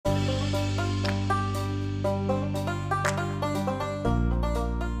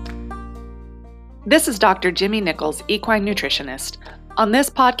This is Dr. Jimmy Nichols, equine nutritionist. On this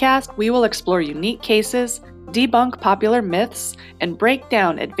podcast, we will explore unique cases, debunk popular myths, and break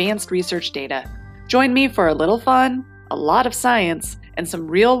down advanced research data. Join me for a little fun, a lot of science, and some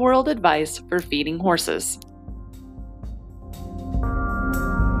real-world advice for feeding horses.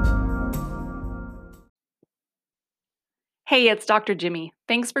 Hey, it's Dr. Jimmy.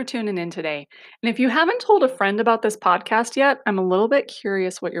 Thanks for tuning in today. And if you haven't told a friend about this podcast yet, I'm a little bit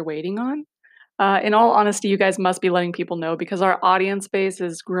curious what you're waiting on. In all honesty, you guys must be letting people know because our audience base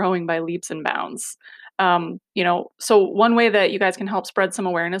is growing by leaps and bounds. So one way that you guys can help spread some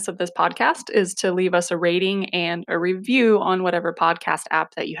awareness of this podcast is to leave us a rating and a review on whatever podcast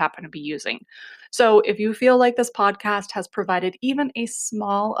app that you happen to be using. So if you feel like this podcast has provided even a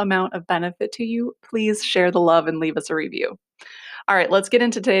small amount of benefit to you, please share the love and leave us a review. All right, let's get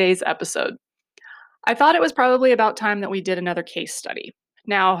into today's episode. I thought it was probably about time that we did another case study.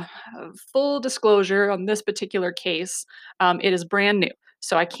 Now, full disclosure on this particular case, it is brand new.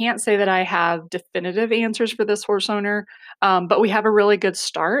 So I can't say that I have definitive answers for this horse owner, but we have a really good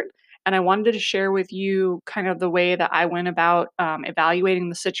start. And I wanted to share with you kind of the way that I went about evaluating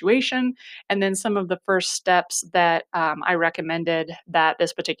the situation and then some of the first steps that I recommended that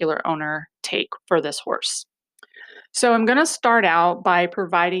this particular owner take for this horse. So I'm going to start out by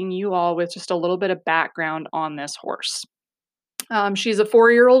providing you all with just a little bit of background on this horse. She's a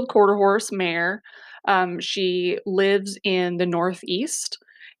 4-year-old quarter horse mare. She lives in the Northeast,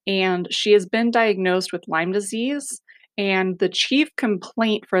 and she has been diagnosed with Lyme disease. And the chief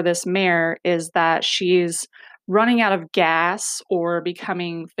complaint for this mare is that she's running out of gas or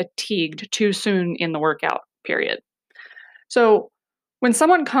becoming fatigued too soon in the workout period. So when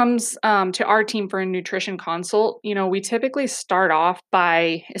someone comes to our team for a nutrition consult, we typically start off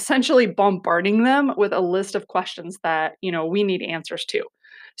by essentially bombarding them with a list of questions that, we need answers to.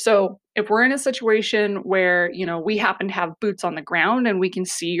 So if we're in a situation where, we happen to have boots on the ground and we can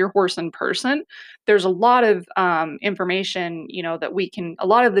see your horse in person, there's a lot of information, a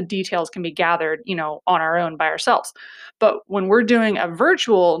lot of the details can be gathered, on our own by ourselves. But when we're doing a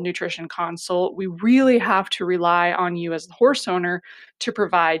virtual nutrition consult, we really have to rely on you as the horse owner to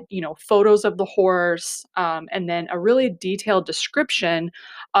provide, photos of the horse, and then a really detailed description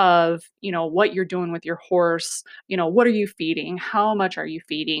of, what you're doing with your horse. What are you feeding? How much are you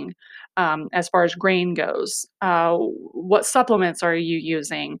feeding? As far as grain goes, what supplements are you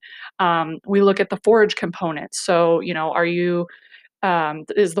using? We look at the forage components. So, is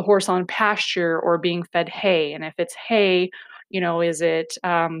the horse on pasture or being fed hay? And if it's hay, is it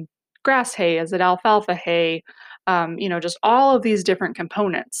grass hay? Is it alfalfa hay? Just all of these different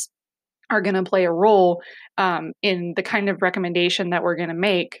components are going to play a role in the kind of recommendation that we're going to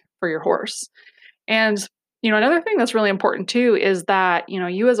make for your horse. And, another thing that's really important too is that,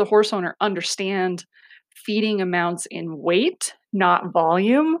 you as a horse owner understand feeding amounts in weight, not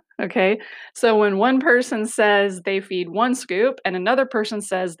volume. Okay. So when one person says they feed 1 scoop and another person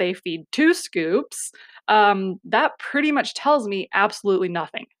says they feed 2 scoops, that pretty much tells me absolutely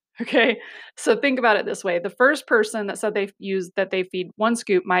nothing. Okay. So think about it this way. The first person that said they feed 1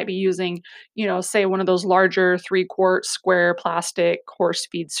 scoop might be using, say one of those larger 3-quart square plastic horse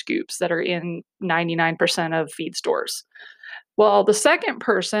feed scoops that are in 99% of feed stores. Well, the second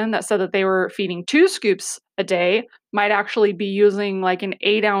person that said that they were feeding 2 scoops a day might actually be using like an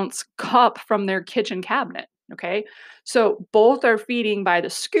 8-ounce cup from their kitchen cabinet. Okay. So both are feeding by the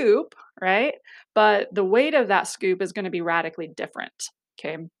scoop, right? But the weight of that scoop is going to be radically different.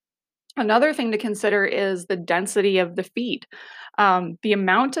 Okay. Another thing to consider is the density of the feed. The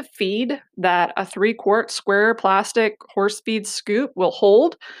amount of feed that a 3-quart square plastic horse feed scoop will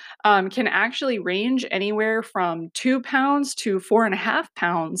hold can actually range anywhere from 2 pounds to 4.5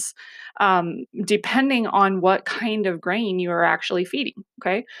 pounds, depending on what kind of grain you are actually feeding.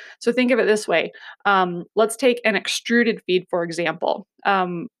 Okay, so think of it this way. Let's take an extruded feed, for example.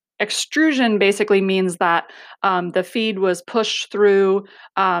 Extrusion basically means that the feed was pushed through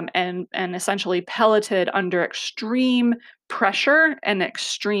and essentially pelleted under extreme pressure and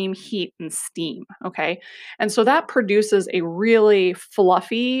extreme heat and steam. Okay, and so that produces a really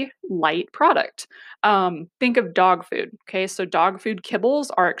fluffy, light product. Think of dog food. Okay, so dog food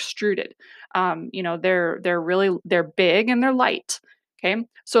kibbles are extruded. They're big and they're light. Okay,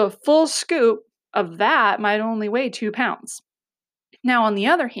 so a full scoop of that might only weigh 2 pounds. Now, on the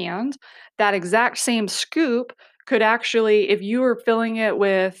other hand, that exact same scoop could actually, if you were filling it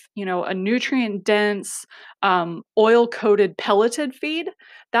with, a nutrient dense, oil coated pelleted feed,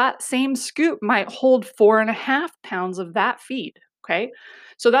 that same scoop might hold 4.5 pounds of that feed. Okay.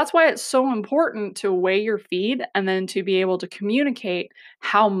 So that's why it's so important to weigh your feed and then to be able to communicate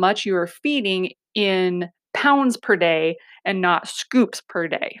how much you are feeding in pounds per day and not scoops per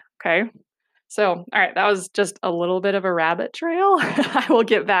day. Okay. So, all right, that was just a little bit of a rabbit trail. I will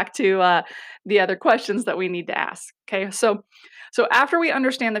get back to the other questions that we need to ask. Okay, so after we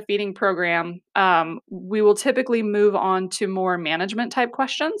understand the feeding program, we will typically move on to more management type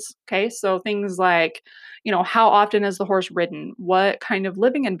questions. Okay, so things like, how often is the horse ridden? What kind of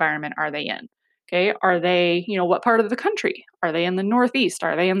living environment are they in? Okay, are they, what part of the country? Are they in the Northeast?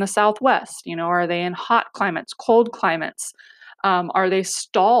 Are they in the Southwest? Are they in hot climates, cold climates? Are they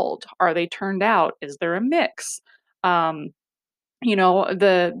stalled? Are they turned out? Is there a mix? Um,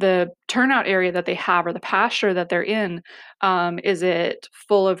 the turnout area that they have or the pasture that they're in, is it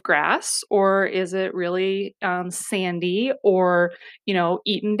full of grass or is it really sandy or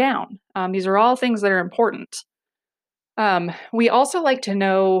eaten down? These are all things that are important. We also like to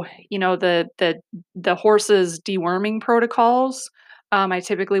know, the horse's deworming protocols. I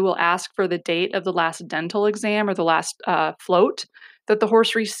typically will ask for the date of the last dental exam or the last float that the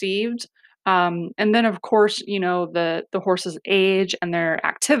horse received. And then, of course, the horse's age and their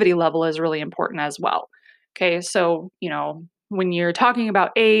activity level is really important as well. Okay, so when you're talking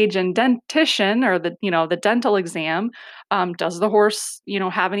about age and dentition or the dental exam, does the horse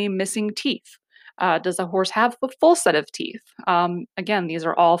have any missing teeth? Does a horse have a full set of teeth? Again, these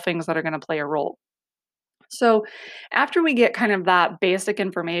are all things that are going to play a role. So, after we get kind of that basic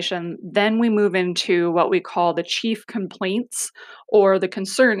information, then we move into what we call the chief complaints or the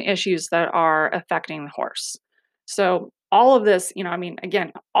concern issues that are affecting the horse. So, all of this,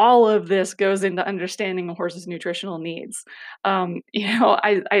 again, all of this goes into understanding a horse's nutritional needs.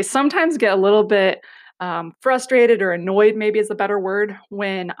 I sometimes get a little bit frustrated or annoyed, maybe is a better word,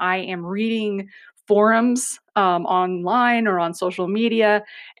 when I am reading forums online or on social media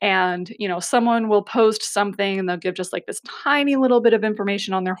and someone will post something and they'll give just like this tiny little bit of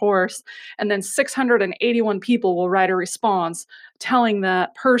information on their horse and then 681 people will write a response telling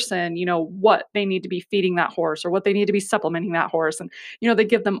that person what they need to be feeding that horse or what they need to be supplementing that horse, and they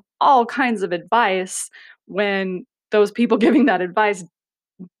give them all kinds of advice when those people giving that advice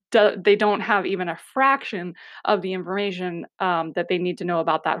they don't have even a fraction of the information that they need to know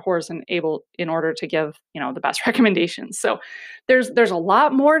about that horse and able in order to give the best recommendations. So there's a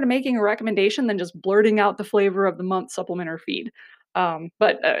lot more to making a recommendation than just blurting out the flavor of the month supplement or feed.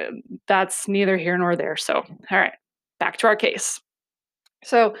 But that's neither here nor there. So all right, back to our case.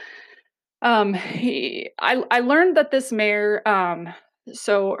 So I learned that this mare,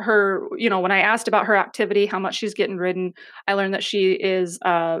 so her, when I asked about her activity, how much she's getting ridden, I learned that she is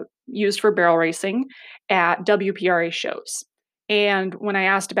used for barrel racing at WPRA shows. And when I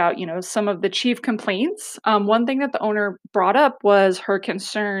asked about, some of the chief complaints, one thing that the owner brought up was her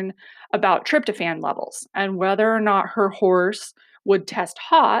concern about tryptophan levels and whether or not her horse would test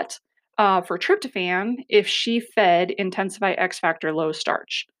hot for tryptophan if she fed Intensify X Factor low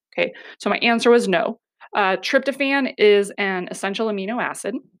starch. Okay, so my answer was no. Tryptophan is an essential amino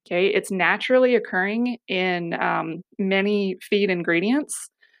acid. Okay, it's naturally occurring in many feed ingredients.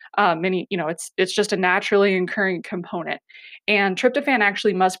 It's just a naturally occurring component, and tryptophan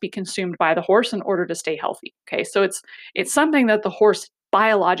actually must be consumed by the horse in order to stay healthy. Okay, so it's something that the horse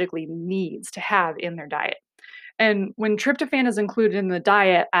biologically needs to have in their diet. And when tryptophan is included in the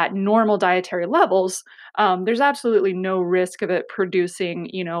diet at normal dietary levels, there's absolutely no risk of it producing,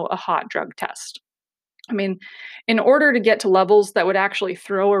 a hot drug test. I mean, in order to get to levels that would actually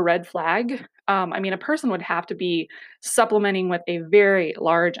throw a red flag, a person would have to be supplementing with a very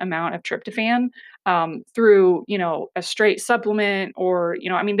large amount of tryptophan through, a straight supplement, or,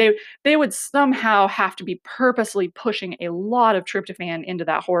 they would somehow have to be purposely pushing a lot of tryptophan into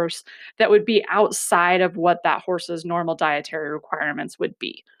that horse that would be outside of what that horse's normal dietary requirements would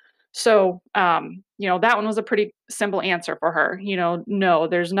be. So, that one was a pretty simple answer for her. No,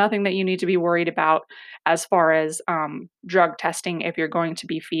 there's nothing that you need to be worried about as far as drug testing if you're going to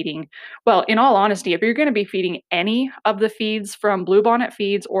be feeding. Well, in all honesty, if you're going to be feeding any of the feeds from Bluebonnet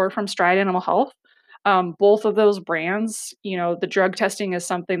Feeds or from Stride Animal Health, both of those brands, the drug testing is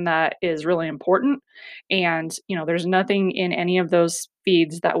something that is really important. And, there's nothing in any of those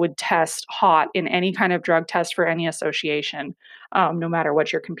feeds that would test hot in any kind of drug test for any association, no matter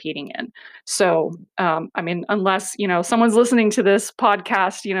what you're competing in. So, unless, someone's listening to this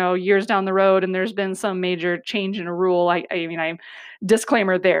podcast, years down the road and there's been some major change in a rule, I'm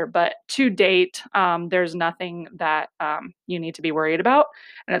disclaimer there, but to date, there's nothing that you need to be worried about.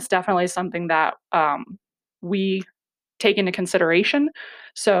 And it's definitely something that we take into consideration.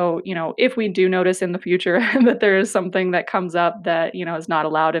 So, if we do notice in the future that there is something that comes up that, is not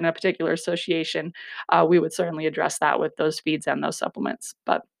allowed in a particular association, we would certainly address that with those feeds and those supplements.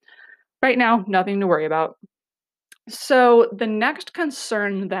 But right now, nothing to worry about. So the next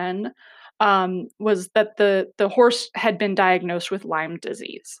concern then was that the horse had been diagnosed with Lyme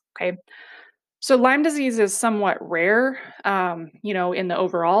disease. Okay, so Lyme disease is somewhat rare, in the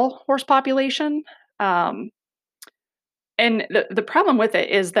overall horse population. Um, and the problem with it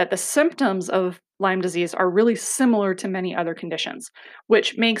is that the symptoms of Lyme disease are really similar to many other conditions,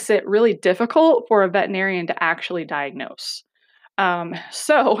 which makes it really difficult for a veterinarian to actually diagnose.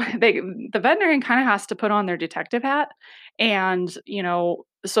 So the veterinarian kind of has to put on their detective hat, and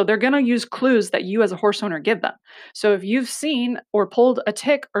so they're going to use clues that you as a horse owner give them. So if you've seen or pulled a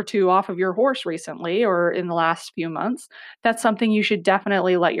tick or two off of your horse recently or in the last few months, that's something you should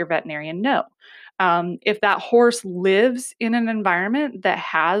definitely let your veterinarian know. If that horse lives in an environment that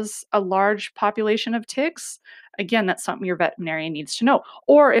has a large population of ticks, again, that's something your veterinarian needs to know.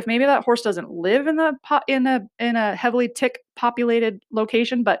 Or if maybe that horse doesn't live in a heavily tick populated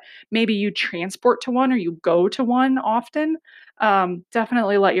location, but maybe you transport to one or you go to one often,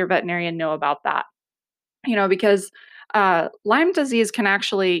 definitely let your veterinarian know about that. Because Lyme disease can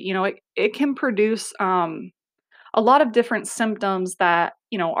actually, it can produce a lot of different symptoms that,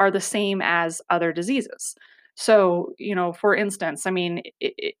 are the same as other diseases. So, for instance, I mean,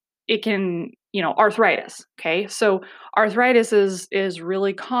 it can, arthritis. Okay. So arthritis is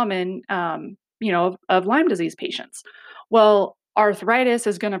really common, of Lyme disease patients. Well, arthritis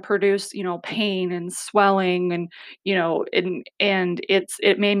is going to produce, pain and swelling and,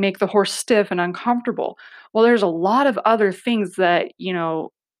 it may make the horse stiff and uncomfortable. Well, there's a lot of other things that,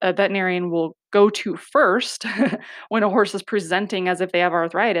 a veterinarian will go to first when a horse is presenting as if they have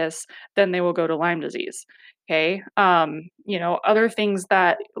arthritis, then they will go to Lyme disease. Okay. Other things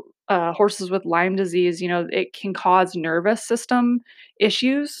that horses with Lyme disease, it can cause nervous system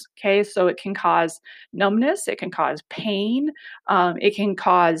issues. Okay. So it can cause numbness, it can cause pain, it can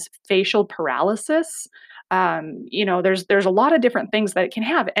cause facial paralysis. There's a lot of different things that it can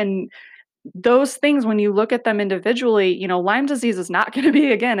have. And those things, when you look at them individually, Lyme disease is not going to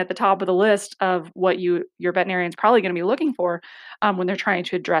be again at the top of the list of what your veterinarian's probably going to be looking for when they're trying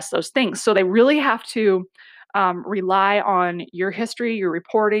to address those things. So they really have to rely on your history, your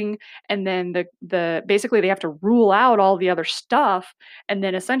reporting, and then the basically they have to rule out all the other stuff, and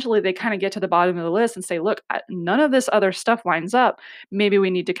then essentially they kind of get to the bottom of the list and say, look, none of this other stuff lines up. Maybe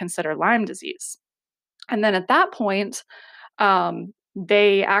we need to consider Lyme disease. And then at that point,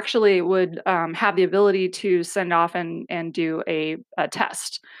 they actually would have the ability to send off and do a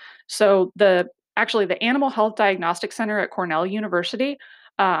test. So the Animal Health Diagnostic Center at Cornell University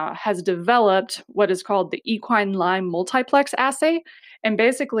has developed what is called the equine Lyme multiplex assay. And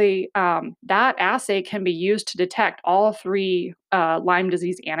basically, that assay can be used to detect all three Lyme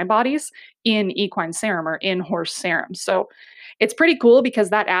disease antibodies in equine serum or in horse serum. So it's pretty cool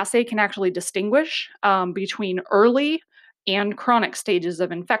because that assay can actually distinguish between early and chronic stages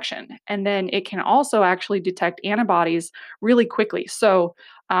of infection. And then it can also actually detect antibodies really quickly. So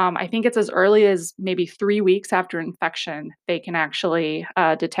I think it's as early as maybe 3 weeks after infection, they can actually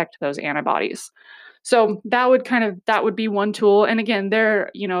detect those antibodies. So that would be one tool. And again,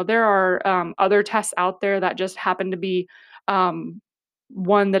 there are other tests out there that just happen to be um,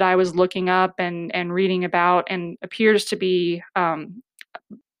 one that I was looking up and reading about, and appears to be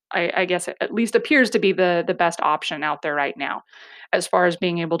I guess it at least appears to be the best option out there right now, as far as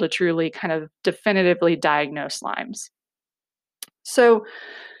being able to truly kind of definitively diagnose Lyme's. So,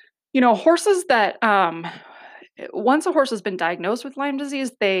 horses that once a horse has been diagnosed with Lyme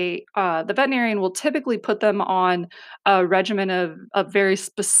disease, the veterinarian will typically put them on a regimen of very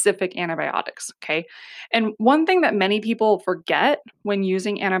specific antibiotics. Okay, and one thing that many people forget when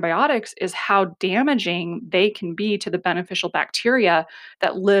using antibiotics is how damaging they can be to the beneficial bacteria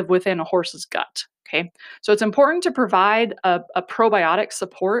that live within a horse's gut. Okay, so it's important to provide a probiotic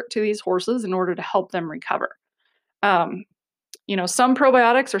support to these horses in order to help them recover. Um, some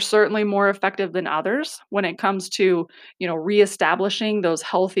probiotics are certainly more effective than others when it comes to, reestablishing those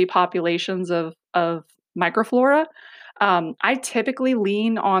healthy populations of microflora. I typically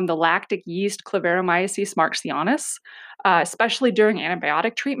lean on the lactic yeast Clavieromyces marxianus, especially during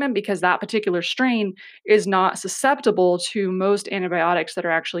antibiotic treatment, because that particular strain is not susceptible to most antibiotics that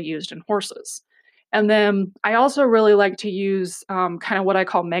are actually used in horses. And then I also really like to use kind of what I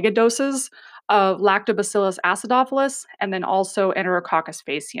call mega doses of Lactobacillus acidophilus and then also Enterococcus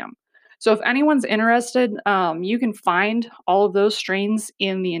faecium. So if anyone's interested, you can find all of those strains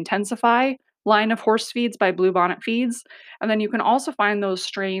in the Intensify line of horse feeds by Bluebonnet Feeds. And then you can also find those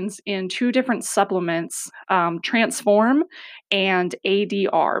strains in two different supplements, Transform and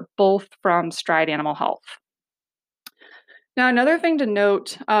ADR, both from Stride Animal Health. Now, another thing to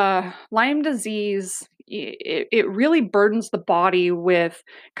note, Lyme disease, it really burdens the body with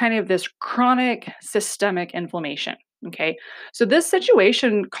kind of this chronic systemic inflammation. Okay. So this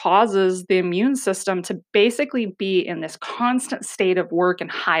situation causes the immune system to basically be in this constant state of work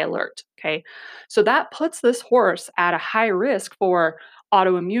and high alert. Okay. So that puts this horse at a high risk for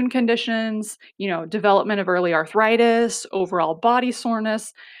autoimmune conditions, development of early arthritis, overall body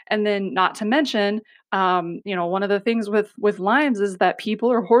soreness, and then not to mention one of the things with Lymes is that people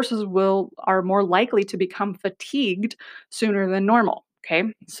or horses will are more likely to become fatigued sooner than normal.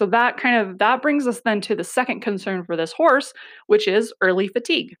 Okay, so that brings us then to the second concern for this horse, which is early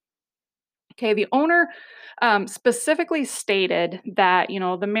fatigue. Okay, the owner specifically stated that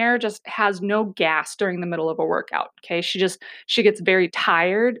the mare just has no gas during the middle of a workout. Okay, she gets very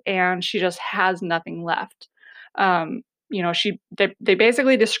tired and she just has nothing left. They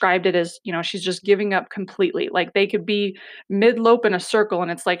basically described it as she's just giving up completely. Like they could be mid lope in a circle and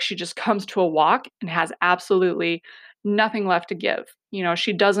it's like she just comes to a walk and has absolutely nothing left to give.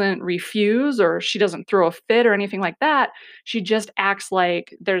 She doesn't refuse or she doesn't throw a fit or anything like that. She just acts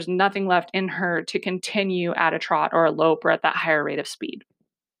like there's nothing left in her to continue at a trot or a lope or at that higher rate of speed.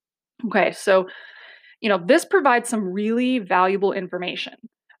 Okay, so this provides some really valuable information.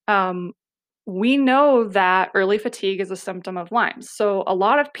 Um, we know that early fatigue is a symptom of Lyme. So a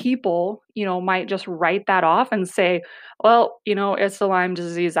lot of people, might just write that off and say, well, it's the Lyme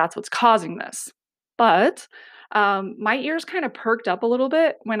disease, that's what's causing this. But my ears kind of perked up a little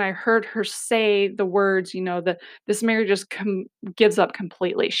bit when I heard her say the words, this mare just gives up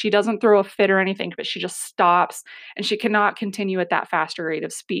completely. She doesn't throw a fit or anything, but she just stops and she cannot continue at that faster rate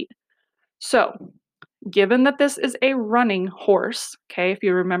of speed. So given that this is a running horse, okay, if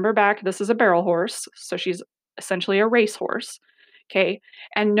you remember back, this is a barrel horse, so she's essentially a race horse, okay,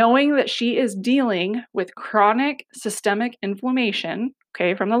 and knowing that she is dealing with chronic systemic inflammation,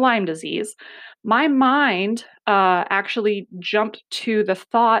 okay, from the Lyme disease, my mind actually jumped to the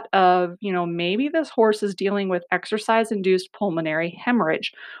thought of, maybe this horse is dealing with exercise induced pulmonary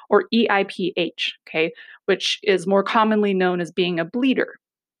hemorrhage or EIPH, okay, which is more commonly known as being a bleeder.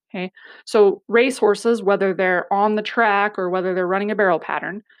 Okay. So racehorses, whether they're on the track or whether they're running a barrel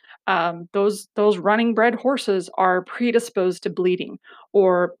pattern, those running bred horses are predisposed to bleeding.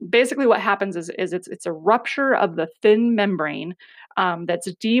 Or basically, what happens is it's a rupture of the thin membrane that's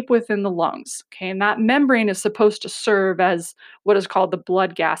deep within the lungs. Okay, and that membrane is supposed to serve as what is called the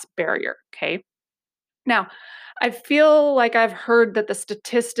blood gas barrier. Okay, now, I feel like I've heard that the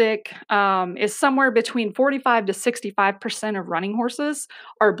statistic is somewhere between 45 to 65% of running horses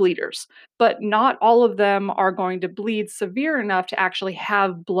are bleeders, but not all of them are going to bleed severe enough to actually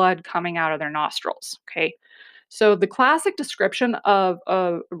have blood coming out of their nostrils. Okay. So, the classic description of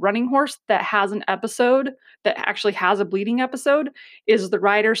a running horse that has an episode that actually has a bleeding episode is the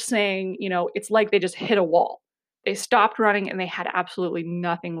rider saying, it's like they just hit a wall. They stopped running and they had absolutely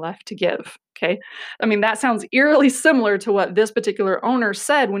nothing left to give. Okay. I mean, that sounds eerily similar to what this particular owner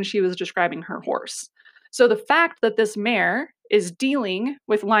said when she was describing her horse. So the fact that this mare is dealing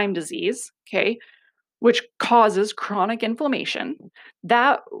with Lyme disease, okay, which causes chronic inflammation,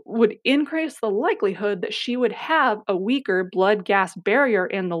 that would increase the likelihood that she would have a weaker blood gas barrier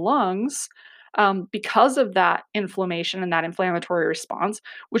in the lungs because of that inflammation and that inflammatory response,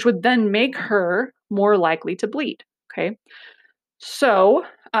 which would then make her more likely to bleed. Okay. So,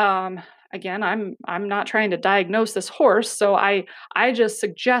 again, I'm not trying to diagnose this horse, so I just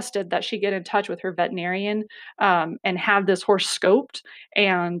suggested that she get in touch with her veterinarian and have this horse scoped,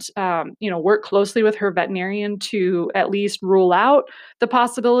 and work closely with her veterinarian to at least rule out the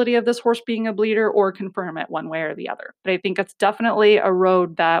possibility of this horse being a bleeder or confirm it one way or the other. But I think it's definitely a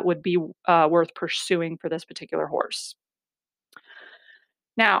road that would be worth pursuing for this particular horse.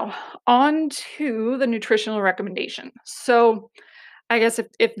 Now, on to the nutritional recommendation. So, I guess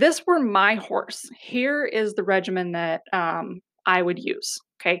if this were my horse, here is the regimen that I would use.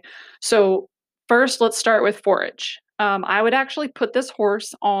 Okay. So, first, let's start with forage. I would actually put this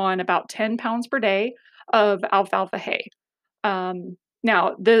horse on about 10 pounds per day of alfalfa hay.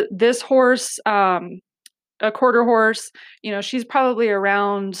 Now, this horse, a quarter horse, she's probably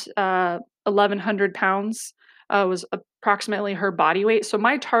around 1,100 pounds, was approximately her body weight. So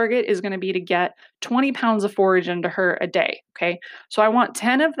my target is going to be to get 20 pounds of forage into her a day. Okay. So I want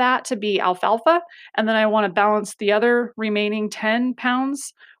 10 of that to be alfalfa. And then I want to balance the other remaining 10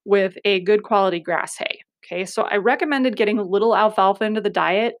 pounds with a good quality grass hay. Okay. So I recommended getting a little alfalfa into the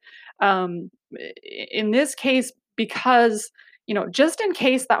diet. In this case, because just in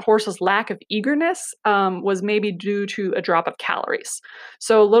case that horse's lack of eagerness was maybe due to a drop of calories.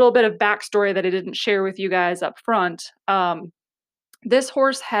 So a little bit of backstory that I didn't share with you guys up front. This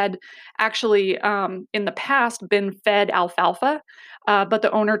horse had actually, in the past, been fed alfalfa, but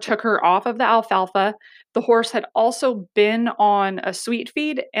the owner took her off of the alfalfa. The horse had also been on a sweet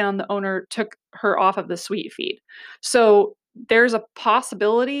feed, and the owner took her off of the sweet feed. So there's a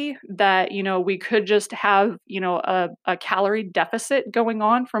possibility that we could just have a calorie deficit going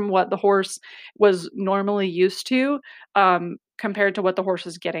on from what the horse was normally used to, compared to what the horse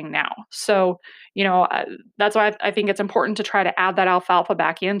is getting now. So you know, uh, that's why I think it's important to try to add that alfalfa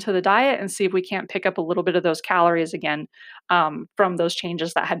back into the diet and see if we can't pick up a little bit of those calories again, from those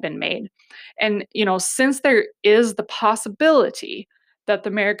changes that had been made. And, since there is the possibility that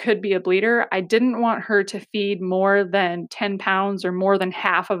the mare could be a bleeder, I didn't want her to feed more than 10 pounds or more than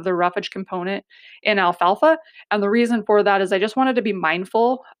half of the roughage component in alfalfa. And the reason for that is I just wanted to be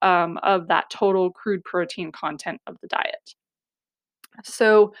mindful of that total crude protein content of the diet.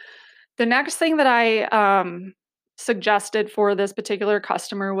 So, the next thing that I suggested for this particular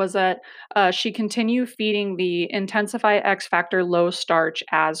customer was that she continue feeding the Intensify X Factor low starch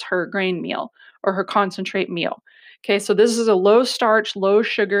as her grain meal or her concentrate meal. Okay, so this is a low starch, low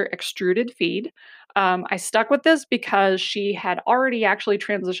sugar extruded feed. I stuck with this because she had already actually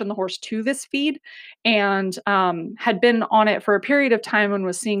transitioned the horse to this feed and had been on it for a period of time and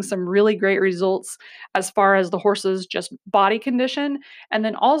was seeing some really great results as far as the horse's just body condition and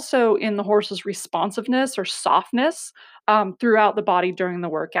then also in the horse's responsiveness or softness throughout the body during the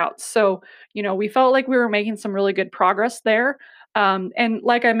workout. So, we felt like we were making some really good progress there. And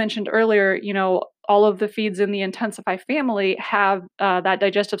like I mentioned earlier, all of the feeds in the Intensify family have that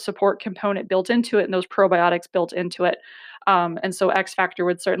digestive support component built into it and those probiotics built into it. And so X Factor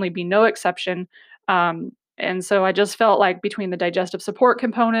would certainly be no exception. And so I just felt like between the digestive support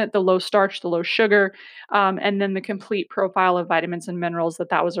component, the low starch, the low sugar, and then the complete profile of vitamins and minerals,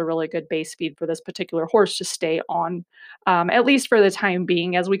 that was a really good base feed for this particular horse to stay on, at least for the time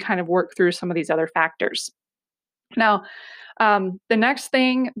being, as we kind of work through some of these other factors. Now, the next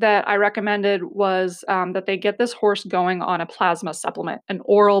thing that I recommended was that they get this horse going on a plasma supplement, an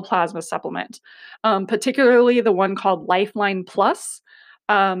oral plasma supplement, particularly the one called Lifeline Plus.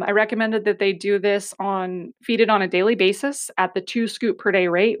 I recommended that they do this feed it on a daily basis at the 2 scoop per day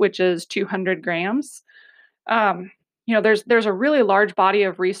rate, which is 200 grams. There's a really large body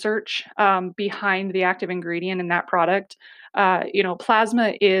of research behind the active ingredient in that product.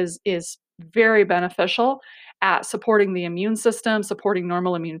 Plasma is very beneficial at supporting the immune system, supporting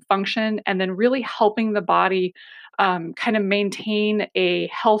normal immune function, and then really helping the body kind of maintain a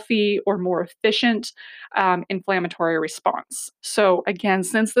healthy or more efficient inflammatory response. So again,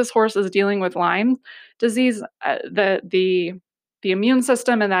 since this horse is dealing with Lyme disease, the immune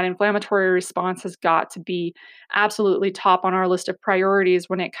system and that inflammatory response has got to be absolutely top on our list of priorities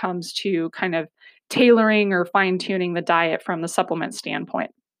when it comes to kind of tailoring or fine tuning the diet from the supplement standpoint.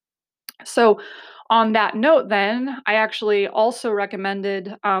 So, on that note, then, I actually also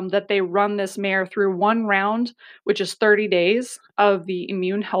recommended that they run this mare through one round, which is 30 days of the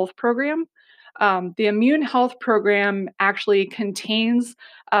immune health program. The immune health program actually contains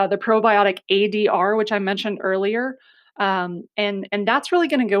the probiotic ADR, which I mentioned earlier. And that's really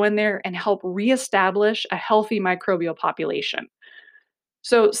going to go in there and help reestablish a healthy microbial population.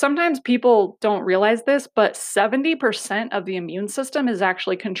 So sometimes people don't realize this, but 70% of the immune system is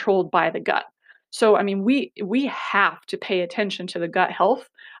actually controlled by the gut. So I mean, we have to pay attention to the gut health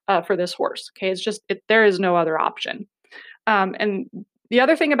for this horse. Okay, there is no other option. And the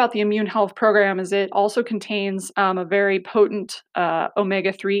other thing about the immune health program is it also contains a very potent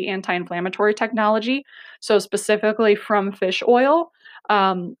omega-3 anti-inflammatory technology. So specifically from fish oil,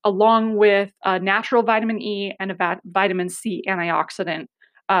 along with a natural vitamin E and a vitamin C antioxidant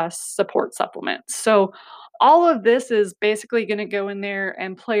support supplement. So all of this is basically going to go in there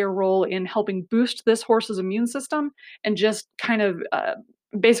and play a role in helping boost this horse's immune system and just kind of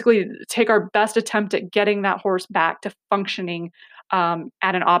basically take our best attempt at getting that horse back to functioning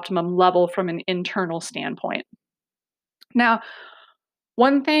at an optimum level from an internal standpoint. Now,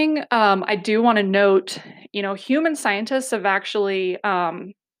 one thing I do want to note, human scientists have actually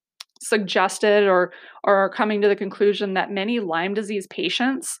suggested or are coming to the conclusion that many Lyme disease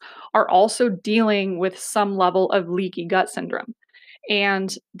patients are also dealing with some level of leaky gut syndrome.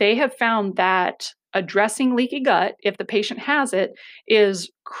 And they have found that addressing leaky gut, if the patient has it,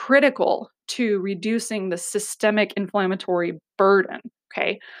 is critical to reducing the systemic inflammatory burden.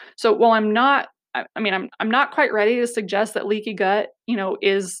 Okay. So while I'm not I'm not quite ready to suggest that leaky gut,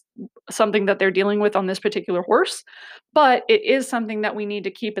 is something that they're dealing with on this particular horse, but it is something that we need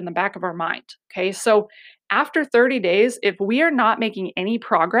to keep in the back of our mind. Okay, so after 30 days, if we are not making any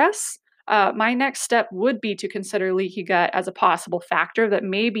progress, my next step would be to consider leaky gut as a possible factor that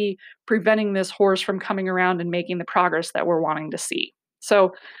may be preventing this horse from coming around and making the progress that we're wanting to see.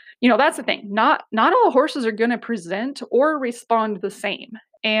 So, that's the thing. Not all horses are going to present or respond the same.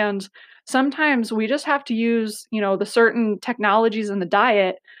 And sometimes we just have to use, the certain technologies in the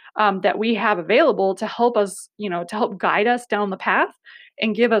diet that we have available to help us, to help guide us down the path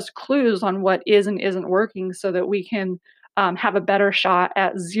and give us clues on what is and isn't working so that we can have a better shot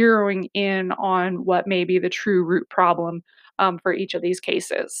at zeroing in on what may be the true root problem for each of these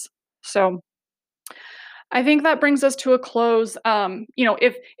cases. So, I think that brings us to a close.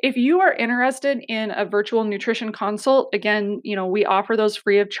 If you are interested in a virtual nutrition consult, again, we offer those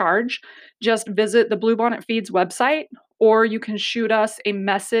free of charge. Just visit the Bluebonnet Feeds website, or you can shoot us a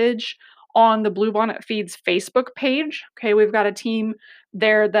message on the Bluebonnet Feeds Facebook page. Okay, we've got a team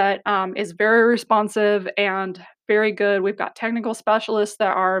there that is very responsive and very good. We've got technical specialists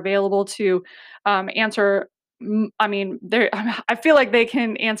that are available to answer. I feel like they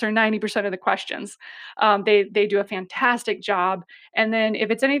can answer 90% of the questions. They do a fantastic job. And then if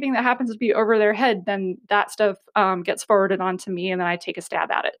it's anything that happens to be over their head, then that stuff gets forwarded on to me, and then I take a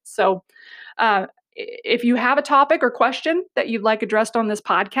stab at it. So, if you have a topic or question that you'd like addressed on this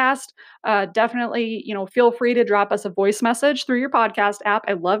podcast, definitely, feel free to drop us a voice message through your podcast app.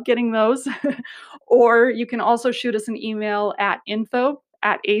 I love getting those. Or you can also shoot us an email at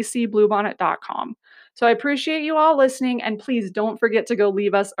info@acbluebonnet.com. So I appreciate you all listening, and please don't forget to go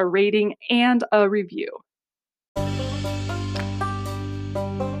leave us a rating and a review.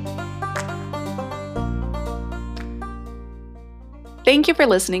 Thank you for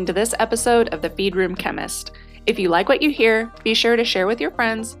listening to this episode of The Feed Room Chemist. If you like what you hear, be sure to share with your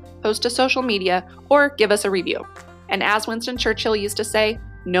friends, post to social media, or give us a review. And as Winston Churchill used to say,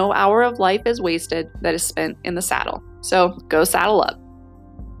 no hour of life is wasted that is spent in the saddle. So go saddle up.